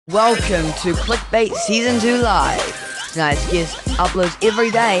Welcome to Clickbait Season 2 Live. Tonight's guest uploads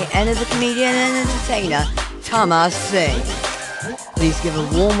every day and is a comedian and entertainer, Tamar Singh. Please give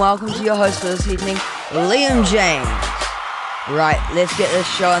a warm welcome to your host for this evening, Liam James. Right, let's get this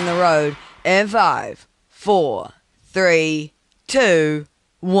show on the road in 5, 4, 3, 2,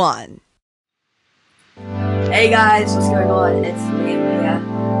 1. Hey guys, what's going on? It's Liam here.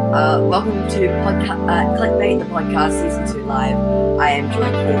 Welcome to Clickbait, the podcast, Season 2 Live. I am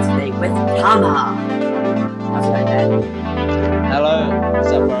joined here today with Tamar. How's it going, man? Hello, what's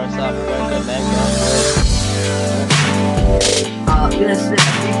up, bro? What's up? Going good, man. I'm going to spit a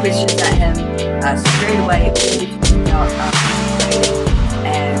few questions at him straight away. We're going to be talking about trading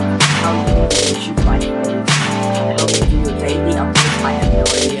and how you should find it. How you do your daily uploads. I have no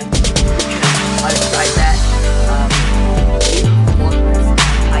idea. I've tried that.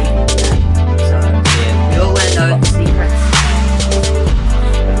 We all want to know the secrets.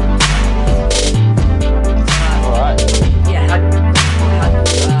 Alright. Yeah, how do you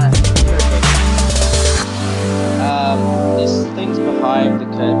There's things behind the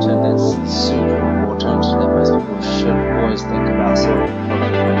curtain that's super important that most people should always think about so before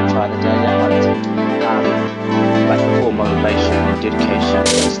they try the daily outlet. Like before motivation, dedication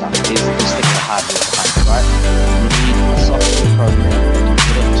and stuff. There's just thinking the hard work behind it, right? You need a software program that can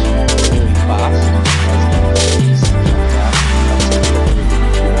get it very fast.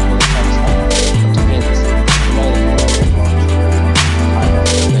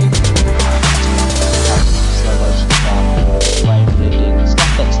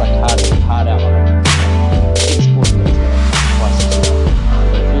 That's like hard out on it. Exporting it twice as well.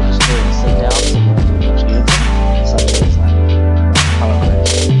 But if you're just doing sit down somewhere and doing editing, such as like color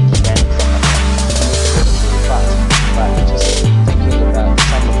correction, random stuff like that, you can export it really fast. But just thinking about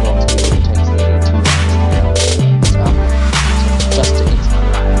some of the vlogs people it takes nearly 2 hours just to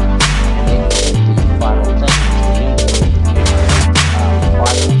export it. And then the final thing,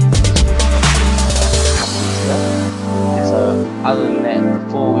 so other than that,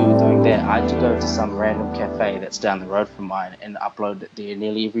 before we were doing that, I had to go to some random cafe that's down the road from mine and upload it there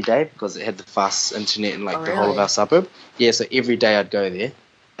nearly every day because it had the fastest internet in the whole of our suburb. Yeah, so every day I'd go there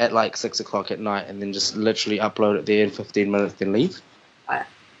at like 6 o'clock at night and then just literally upload it there in 15 minutes then leave.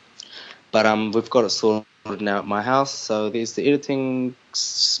 But we've got it sorted now at my house. So there's the editing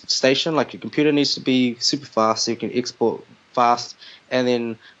station. Like your computer needs to be super fast so you can export fast, and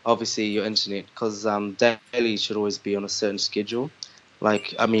then obviously your internet, because daily should always be on a certain schedule.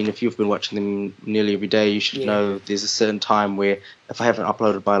 Like, I mean, if you've been watching them nearly every day, you should know there's a certain time where if I haven't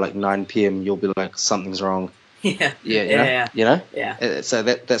uploaded by like 9 p.m, you'll be like, something's wrong. Yeah. So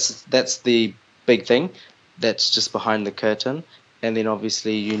that's the big thing. That's just behind the curtain, and then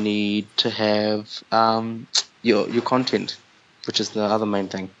obviously you need to have your content, which is the other main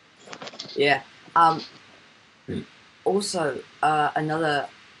thing. Yeah. Also, another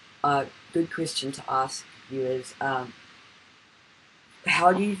good question to ask you is,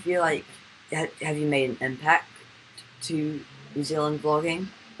 how do you feel like, have you made an impact to New Zealand vlogging?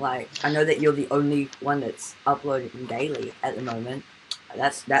 Like, I know that you're the only one that's uploading daily at the moment.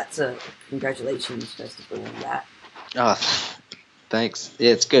 That's a congratulations, first of all, on that. Oh, thanks.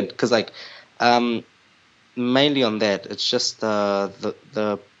 Yeah, it's good, because mainly on that, it's just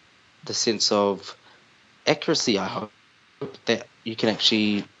the sense of accuracy. I hope that you can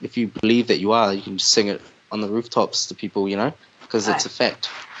actually, if you believe that you are, you can just sing it on the rooftops to people, because it's a fact,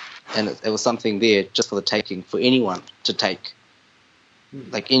 and it was something there just for the taking, for anyone to take.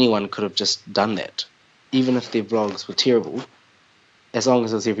 Like, anyone could have just done that, even if their vlogs were terrible. As long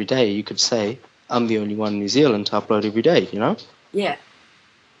as it was every day, you could say, I'm the only one in New Zealand to upload every day, Yeah.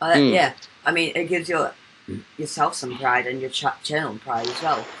 Yeah. I mean, it gives yourself some pride and your channel pride as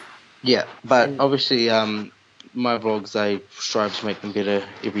well. Yeah, but obviously, my vlogs, I strive to make them better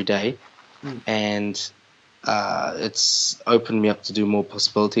every day, and it's opened me up to do more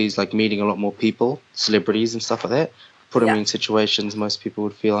possibilities, like meeting a lot more people, celebrities and stuff like that, putting me in situations most people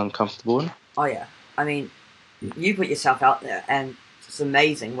would feel uncomfortable in. Oh yeah, I mean, you put yourself out there, and it's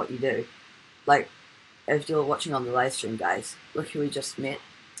amazing what you do. Like, if you're watching on the live stream, guys, look who we just met.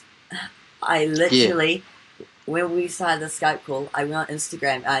 I literally, when we started the Skype call, I went on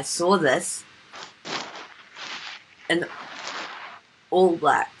Instagram and I saw this, and All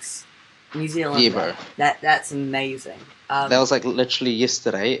Blacks, New Zealand. Yeah, bro. That's amazing. That was like literally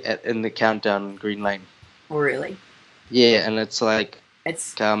yesterday in the countdown in Green Lane. Oh really? Yeah, and it's like,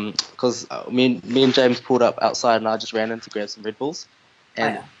 because me and James pulled up outside and I just ran in to grab some Red Bulls,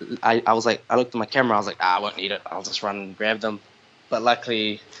 and I was like, I looked at my camera, I was like, I won't need it, I'll just run and grab them. But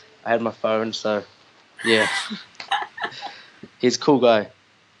luckily I had my phone, so yeah. He's a cool guy.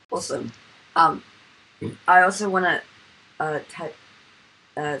 Awesome. I also want to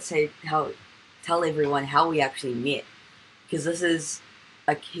say tell everyone how we actually met, because this is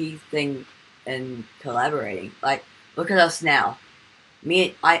a key thing in collaborating. Like, look at us now.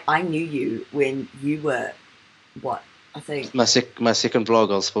 I knew you when you were what I think. My second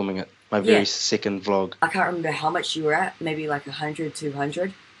vlog, I was filming it. My Yeah. very second vlog. I can't remember how much you were at. Maybe like 100,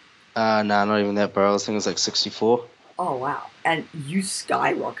 200. Nah, not even that, bro. I think it was like 64. Oh wow! And you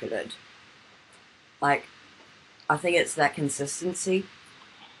skyrocketed. Like, I think it's that consistency.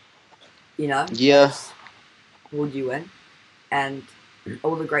 You know. Yeah. That's pulled you in, and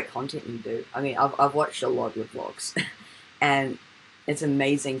all the great content you do. I mean, I've watched a lot of your vlogs, and it's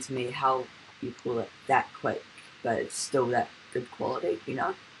amazing to me how you pull it that quick, but it's still that good quality, you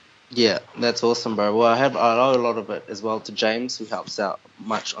know? Yeah, that's awesome, bro. Well, I owe a lot of it as well to James, who helps out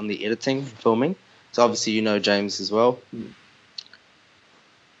much on the editing and filming. So obviously you know James as well.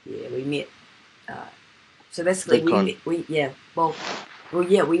 Yeah, we met. So basically, we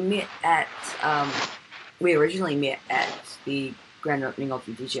met at. We originally met at the grand opening of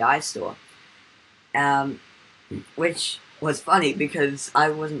the DJI store, which was funny because I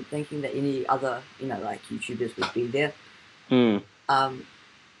wasn't thinking that any other, like YouTubers would be there.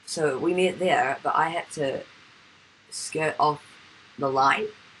 So we met there, but I had to skirt off the line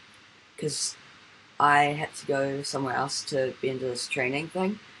because I had to go somewhere else to be into this training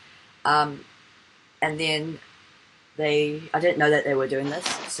thing. And then I didn't know that they were doing this,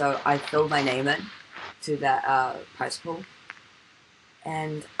 so I filled my name in to that prize pool,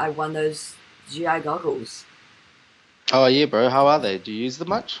 and I won those GI goggles. Oh yeah, bro. How are they? Do you use them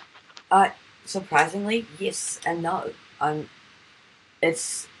much? Surprisingly, yes and no.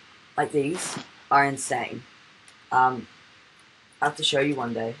 It's like these are insane. I have to show you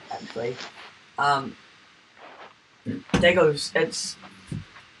one day, actually. It's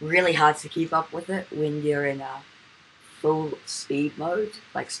really hard to keep up with it when you're in a full speed mode,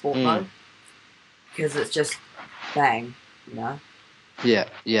 like sport mode, because it's just bang, you know? Yeah,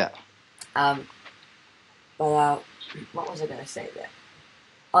 yeah. But what was I going to say there?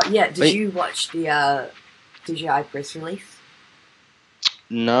 Oh, yeah, did you watch the DJI press release?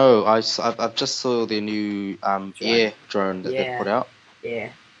 No, I've just saw the new air drone that they've put out.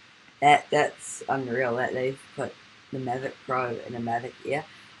 Yeah, that's unreal that they've put the Mavic Pro in a Mavic Air.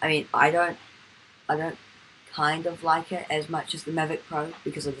 I mean, I don't kind of like it as much as the Mavic Pro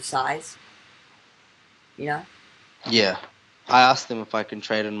because of the size. You know? Yeah. I asked them if I can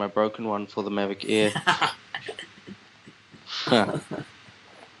trade in my broken one for the Mavic Air.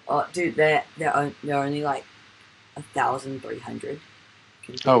 Oh, dude, they're only like 1,300.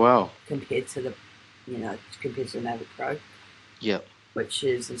 Oh wow! Compared to the Mavic Pro. Yep. Which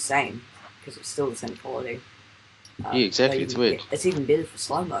is insane because it's still the same quality. Yeah, exactly. It's weird. It's even better for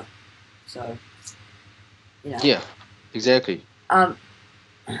slow mo. So, you know. Yeah, exactly. I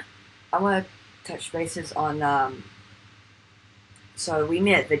want to touch bases on. So we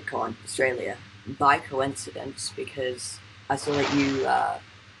met at VidCon Australia by coincidence because I saw that you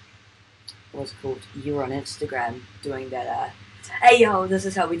what's it called? You were on Instagram doing that. Hey yo, this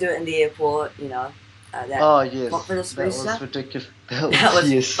is how we do it in the airport. You know. Yes, confidence that booster. was ridiculous. That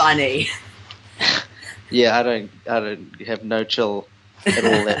was funny. Yeah, I don't have no chill at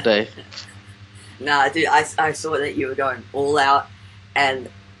all that day. Nah, dude, I saw that you were going all out. And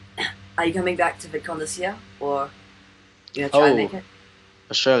are you coming back to VidCon this year, or you gonna try and make it?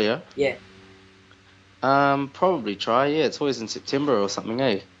 Australia? Yeah. Probably try. Yeah, it's always in September or something,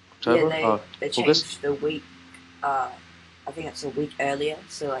 eh? October? Yeah, they changed August? the week. I think it's a week earlier,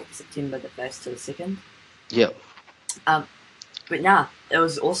 so like September the 1st to the 2nd. Yep. But nah, it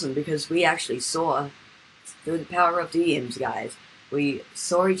was awesome because we actually saw, through the power of DMs, guys, we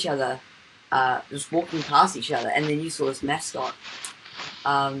saw each other just walking past each other, and then you saw this mascot.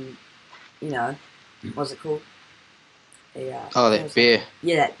 What's it called? That bear.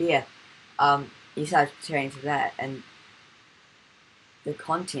 Yeah, that bear. You started turning to that, and the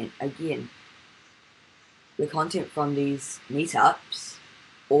content from these meetups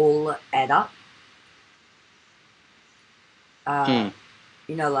all add up.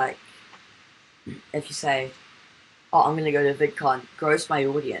 Like if you say, "Oh, I'm gonna go to VidCon," grows my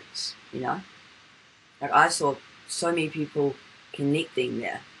audience. Like I saw so many people connecting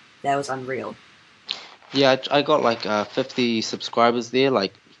there. That was unreal. Yeah, I got like 50 subscribers there,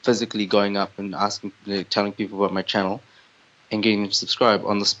 like physically going up and telling people about my channel and getting them to subscribe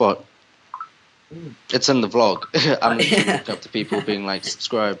on the spot. It's in the vlog. I'm walking up to people being like,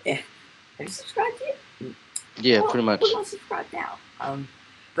 subscribe. Yeah. Have you subscribed yet? Yeah, pretty much. We're gonna subscribe now.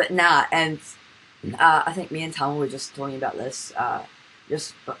 But nah, and I think me and Tom were just talking about this.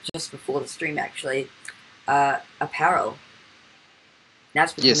 just before the stream actually. Apparel.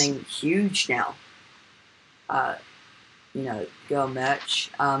 That's Yes. becoming huge now. Girl merch.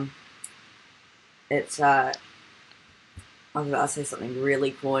 It's I was about to say something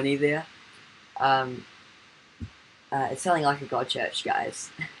really corny there. It's selling like a god church, guys.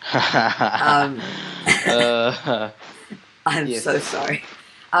 I'm Yes. so sorry.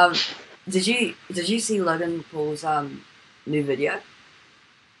 Did you see Logan Paul's new video?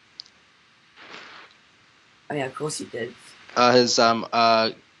 I mean, of course you did. Of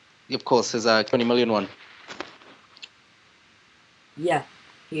course, his 20 million one. Yeah,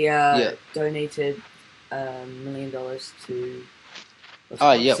 he donated $1 million to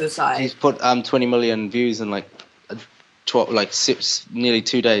suicide. He's put 20 million views in like 12, nearly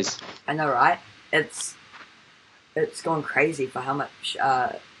 2 days. I know, right? It's gone crazy for how much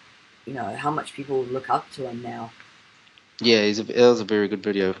how much people look up to him now. Yeah, it was a very good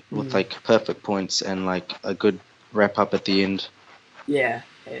video with like perfect points and like a good wrap up at the end. Yeah.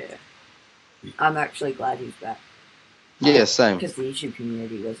 I'm actually glad he's back. Yeah, same. Because the YouTube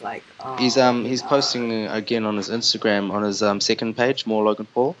community was like, oh, he's posting again on his Instagram on his second page, more Logan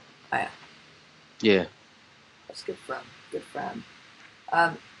Paul. Oh, yeah. Yeah. That's good for him. Good for him.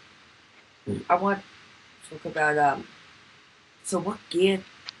 I want to talk about so what gear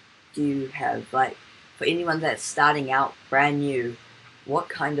do you have? Like, for anyone that's starting out brand new, what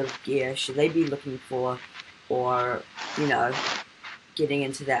kind of gear should they be looking for, or getting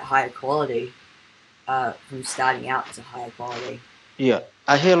into that higher quality from starting out to higher quality? Yeah,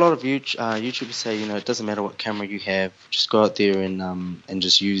 I hear a lot of YouTubers say, it doesn't matter what camera you have, just go out there and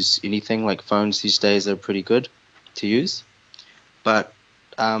just use anything. Like phones these days are pretty good to use, but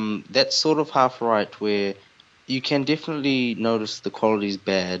that's sort of half right, where you can definitely notice the quality is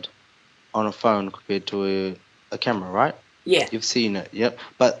bad on a phone compared to a camera, right? Yeah. You've seen it, yep.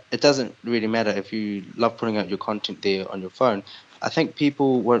 But it doesn't really matter if you love putting out your content there on your phone. I think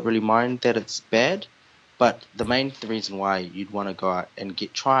people won't really mind that it's bad, but the main reason why you'd want to go out and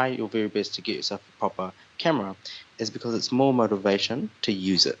try your very best to get yourself a proper camera is because it's more motivation to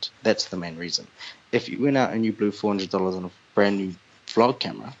use it. That's the main reason. If you went out and you blew $400 on a brand new vlog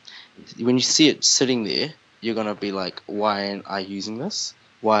camera, when you see it sitting there, you're going to be like, why aren't I using this?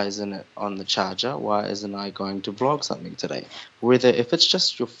 Why isn't it on the charger? Why isn't I going to vlog something today? Whether if it's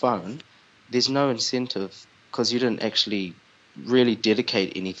just your phone, there's no incentive because you didn't actually really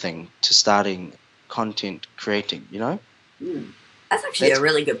dedicate anything to starting content creating, That's actually a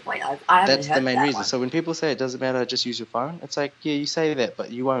really good point. I haven't That's heard the main that reason. one. So when people say it doesn't matter, just use your phone, it's like, yeah, you say that,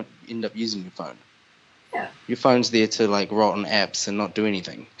 but you won't end up using your phone. Yeah. Your phone's there to like rot on apps and not do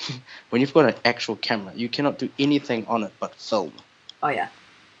anything. When you've got an actual camera, you cannot do anything on it but film. Oh yeah.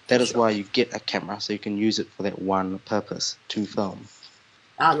 That is why you get a camera, so you can use it for that one purpose, to film.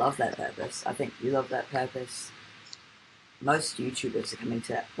 I love that purpose. I think you love that purpose. Most YouTubers are coming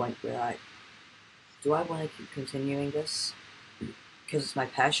to that point where like, do I want to keep continuing this because it's my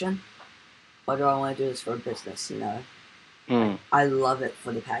passion, or do I want to do this for a business? I love it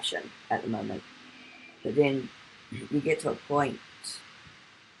for the passion at the moment, but then you get to a point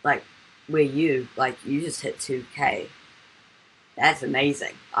like where you just hit 2K. That's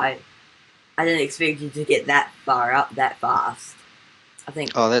amazing. I didn't expect you to get that far up that fast. I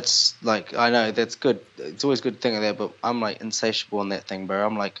think. Oh, that's like, I know, that's good. It's always good to think of that, but I'm like insatiable on that thing, bro.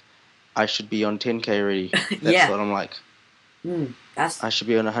 I'm like, I should be on 10K already. That's what I'm like. I should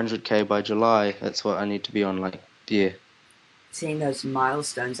be on 100K by July. That's what I need to be on, like, yeah. Seeing those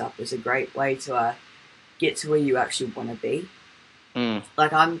milestones up is a great way to get to where you actually want to be.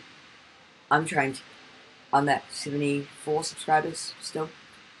 Like, I'm trying to... I'm at 74 subscribers still.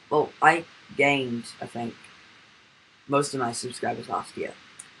 Well, I gained, I think, most of my subscribers last year.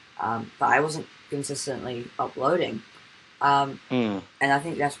 But I wasn't consistently uploading. And I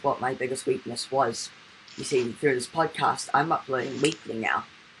think that's what my biggest weakness was. You see, through this podcast, I'm uploading weekly now.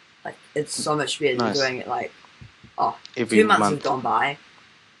 Like, it's so much better than doing it like, every 2 months have gone by.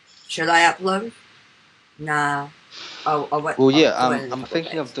 Should I upload? Nah. I'm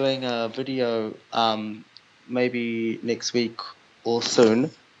thinking of doing a video maybe next week or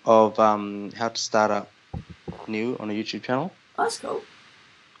soon of how to start up new on a YouTube channel. That's cool.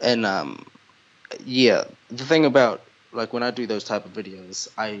 And the thing about like when I do those type of videos,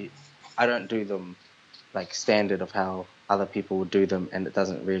 I don't do them like standard of how other people would do them, and it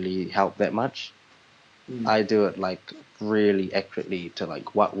doesn't really help that much. I do it like really accurately to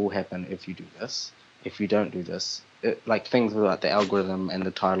like what will happen if you do this, if you don't do this. Like things like the algorithm and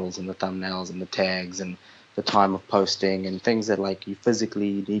the titles and the thumbnails and the tags and the time of posting and things that like you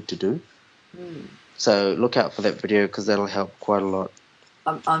physically need to do. So look out for that video because that'll help quite a lot.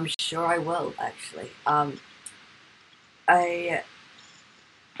 I'm sure I will actually. I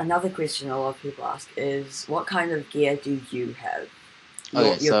Another question a lot of people ask is, what kind of gear do you have?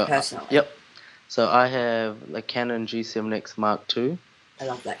 Okay, Your so personally. yep. So I have a Canon G7X Mark II. I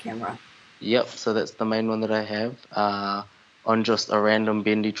love that camera. Yep, so that's the main one that I have. On just a random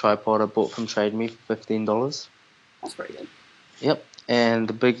bendy tripod I bought from Trade Me for $15. That's pretty good. Yep, and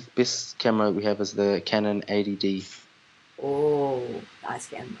the best camera we have is the Canon 80D. Oh, nice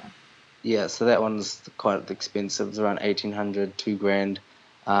camera. Yeah, so that one's quite expensive. It's around 1,800, $2,000.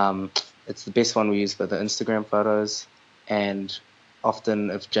 It's the best one we use for the Instagram photos, and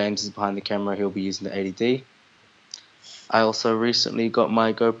often if James is behind the camera, he'll be using the 80D. I also recently got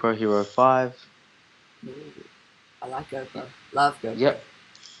my GoPro Hero 5. Ooh, I like GoPro. Love GoPro. Yep,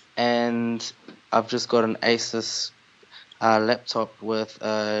 and I've just got an Asus laptop with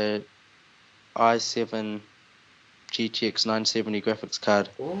a i7 GTX 970 graphics card.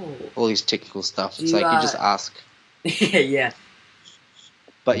 Ooh. All these technical stuff. Do It's you, like you just ask. Yeah.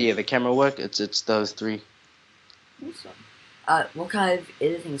 But yeah, the camera work, it's those three. Awesome. What kind of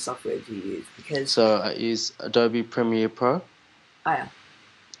editing software do you use? Because So I use Adobe Premiere Pro. oh yeah,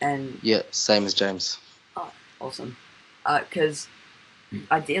 and Yeah, same as James. oh, awesome. Because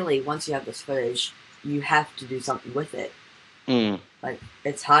ideally, once you have this footage, you have to do something with it. Like,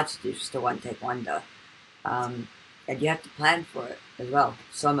 it's hard to do just a one-take wonder. And you have to plan for it as well.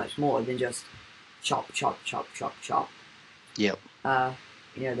 So much more than just chop, chop, chop, chop, chop. Yep.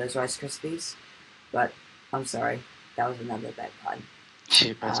 Those Rice Krispies. But I'm sorry, that was another bad pun.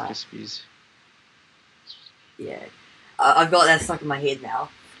 Yeah, Rice Krispies. Yeah. I've got that stuck in my head now.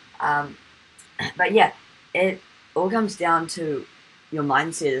 But yeah, it all comes down to your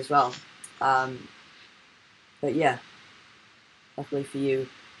mindset as well. But yeah, luckily for you,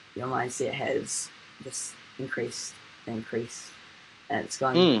 your mindset has just increased and increased, and it's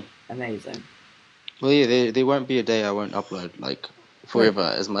gone amazing. Well, yeah, there won't be a day I won't upload, like,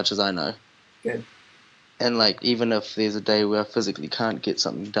 forever, as much as I know. Good. And, like, even if there's a day where I physically can't get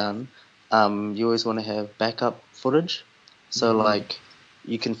something done, you always want to have backup footage. So, like,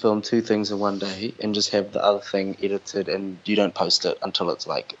 you can film 2 things in one day and just have the other thing edited, and you don't post it until it's,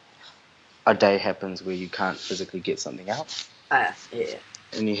 like, a day happens where you can't physically get something out. Yeah.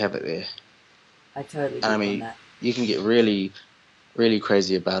 And you have it there. I totally get and I mean, that. You can get really, really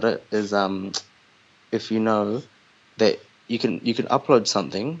crazy about it. Is if you know that you can upload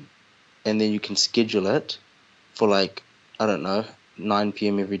something, and then you can schedule it for, like, I don't know, 9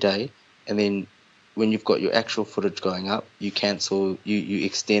 p.m. every day, and then when you've got your actual footage going up, you cancel, you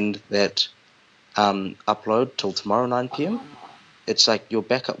extend that upload till tomorrow 9 p.m. It's like your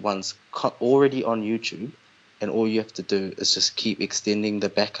backup one's already on YouTube, and all you have to do is just keep extending the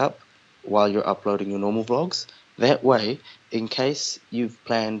backup while you're uploading your normal vlogs. That way, in case you've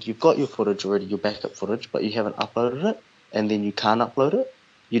got your footage already, your backup footage, but you haven't uploaded it, and then you can't upload it,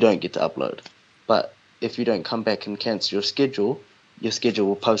 you don't get to upload. But if you don't come back and cancel your schedule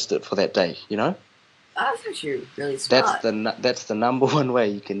will post it for that day, you know? That's actually really smart. That's the number one way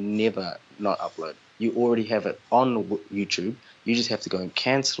you can never not upload. You already have it on YouTube. You just have to go and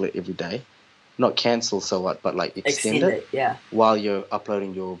cancel it every day. Not cancel, so what, but like extend it, yeah, while you're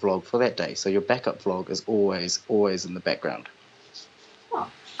uploading your vlog for that day. So your backup vlog is always in the background. Oh,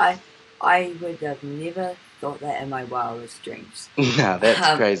 I would have never thought that in my wildest dreams. No,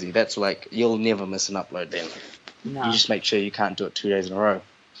 that's crazy. That's like, you'll never miss an upload then. No. You just make sure you can't do it 2 days in a row.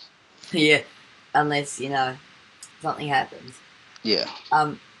 Yeah, unless, something happens. Yeah.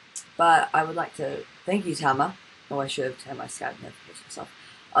 But I would like to thank you, Tama. Oh, I should have turned my Skype notifications off.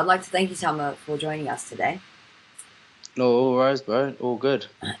 I'd like to thank you, Tama, for joining us today. No, all right, bro. All good.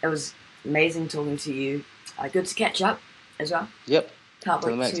 It was amazing talking to you. Good to catch up as well. Yep. Can't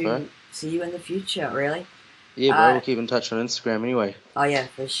wait to see you in the future, really. Yeah, bro. We'll keep in touch on Instagram anyway. Oh, yeah,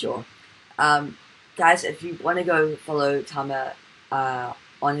 for sure. Guys, if you want to go follow Tama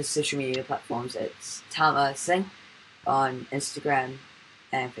on his social media platforms, it's Tama Singh on Instagram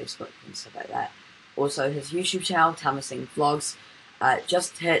and Facebook and stuff like that. Also, his YouTube channel, Tama Singh Vlogs,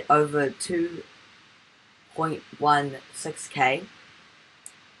 just hit over 2.16k.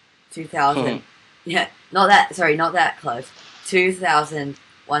 2,000. Yeah, not that close.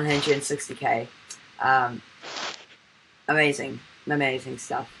 2,160k. Amazing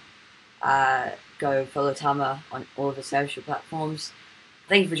stuff. Go follow Tama on all of the social platforms.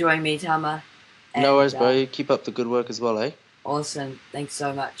 Thank you for joining me, Tama. No worries, bro. You keep up the good work as well, eh? Awesome. Thanks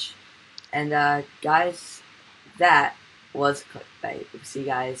so much. And guys, that was Clickbait. We'll see you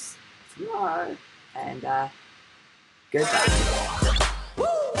guys tomorrow. And goodbye.